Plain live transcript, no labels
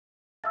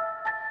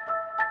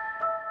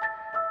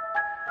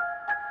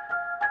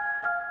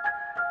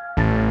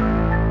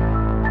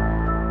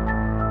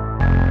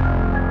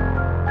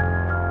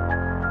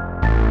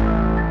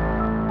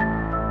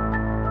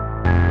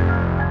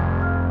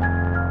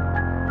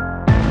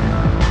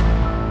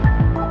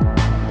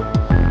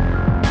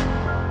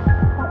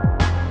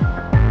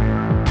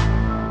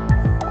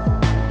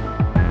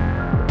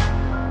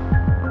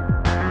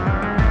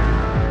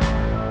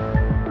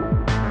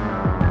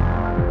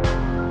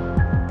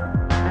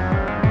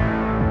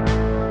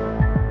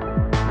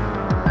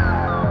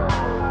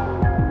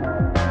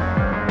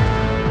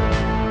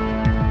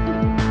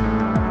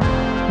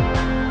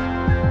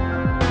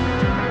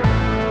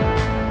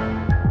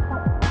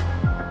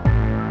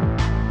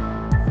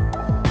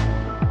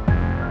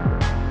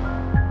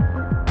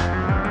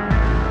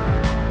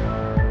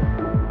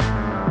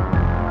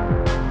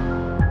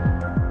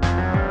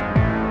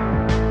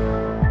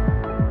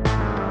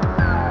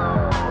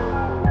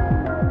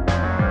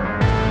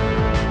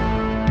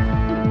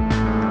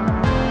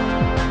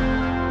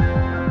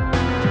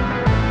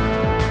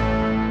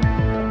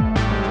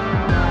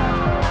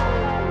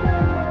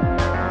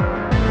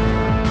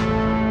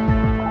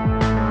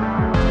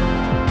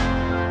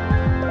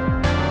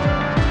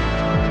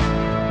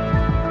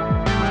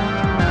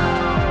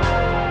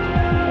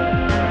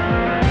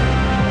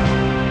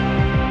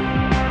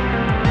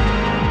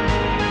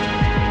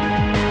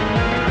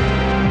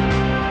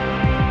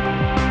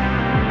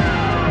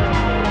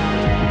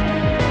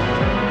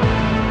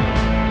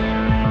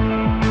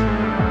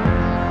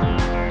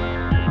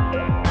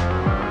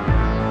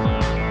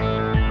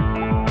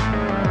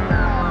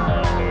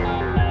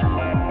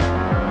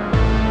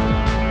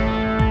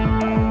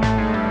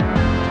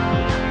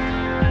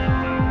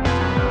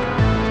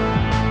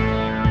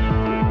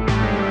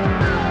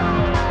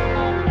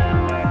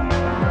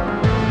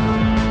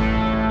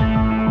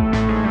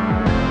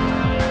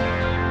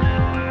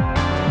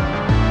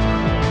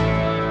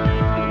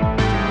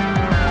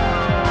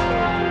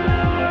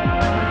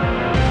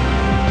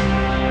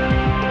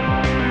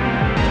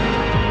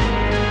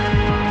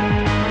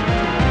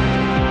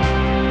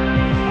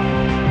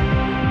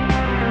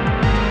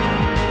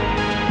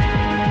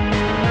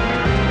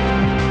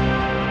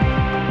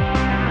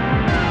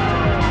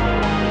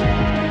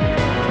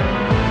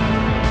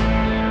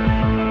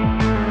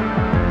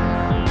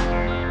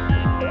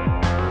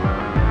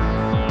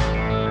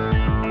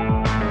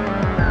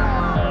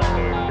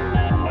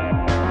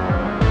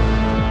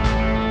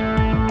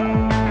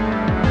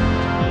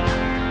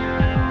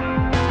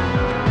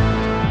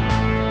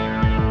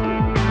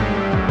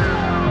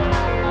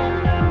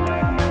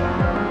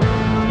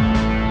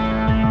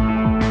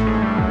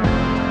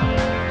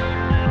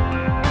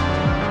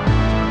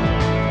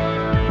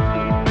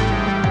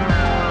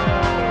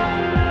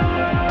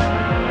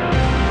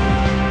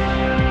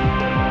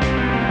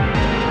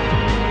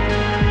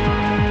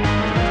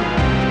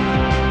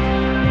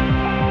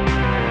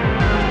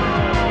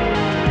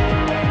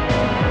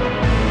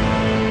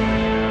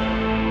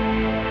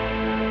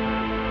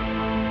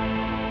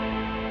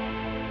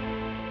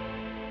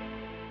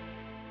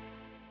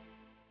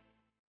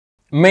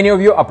Many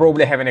of you are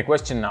probably having a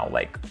question now,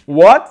 like,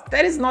 what?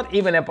 That is not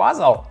even a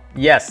puzzle.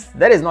 Yes,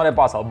 that is not a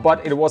puzzle,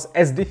 but it was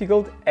as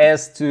difficult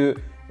as to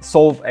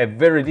solve a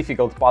very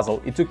difficult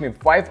puzzle. It took me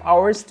 5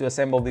 hours to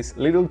assemble this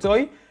little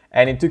toy,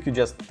 and it took you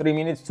just 3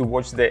 minutes to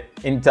watch the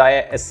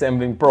entire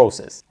assembling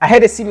process. I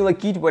had a similar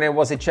kit when I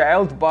was a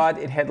child, but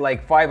it had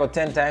like 5 or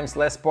 10 times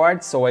less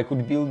parts, so I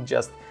could build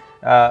just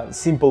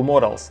simple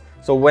models.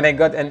 So when I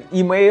got an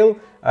email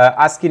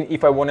asking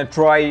if I want to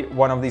try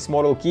one of these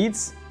model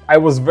kits, I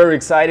was very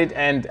excited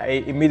and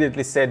I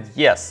immediately said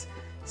yes,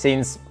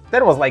 since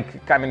that was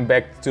like coming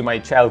back to my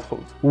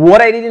childhood. What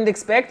I didn't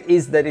expect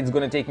is that it's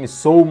gonna take me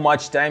so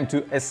much time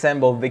to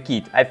assemble the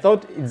kit. I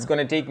thought it's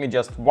gonna take me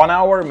just 1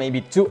 hour,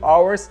 maybe 2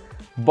 hours,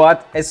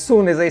 but as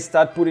soon as I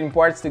start putting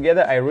parts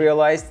together, I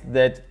realized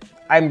that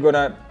I'm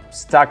gonna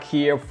stuck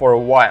here for a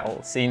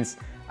while, since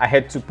I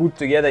had to put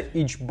together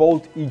each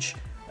bolt, each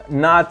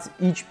nut,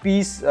 each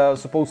piece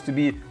supposed to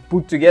be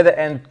put together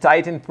and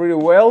tightened pretty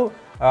well.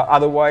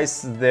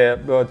 Otherwise the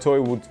toy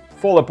would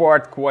fall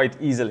apart quite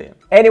easily.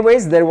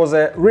 Anyways, that was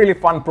a really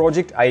fun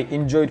project. I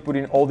enjoyed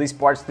putting all these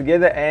parts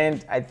together,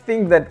 and I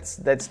think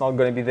that's not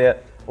going to be the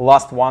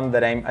last one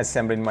that I'm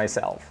assembling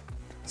myself.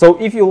 So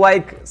if you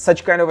like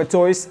such kind of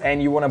toys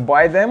and you want to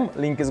buy them,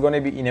 link is going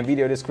to be in a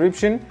video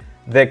description.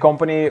 The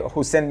company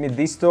who sent me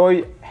this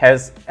toy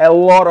has a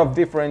lot of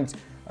different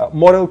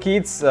model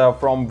kits,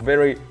 from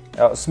very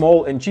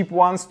small and cheap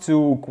ones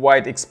to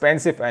quite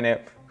expensive and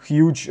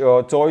huge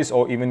toys,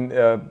 or even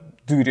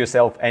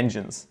do-it-yourself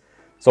engines.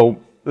 So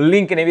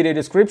link in the video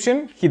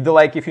description, hit the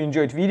like if you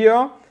enjoyed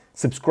video,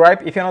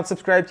 subscribe if you're not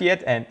subscribed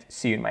yet, and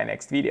see you in my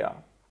next video.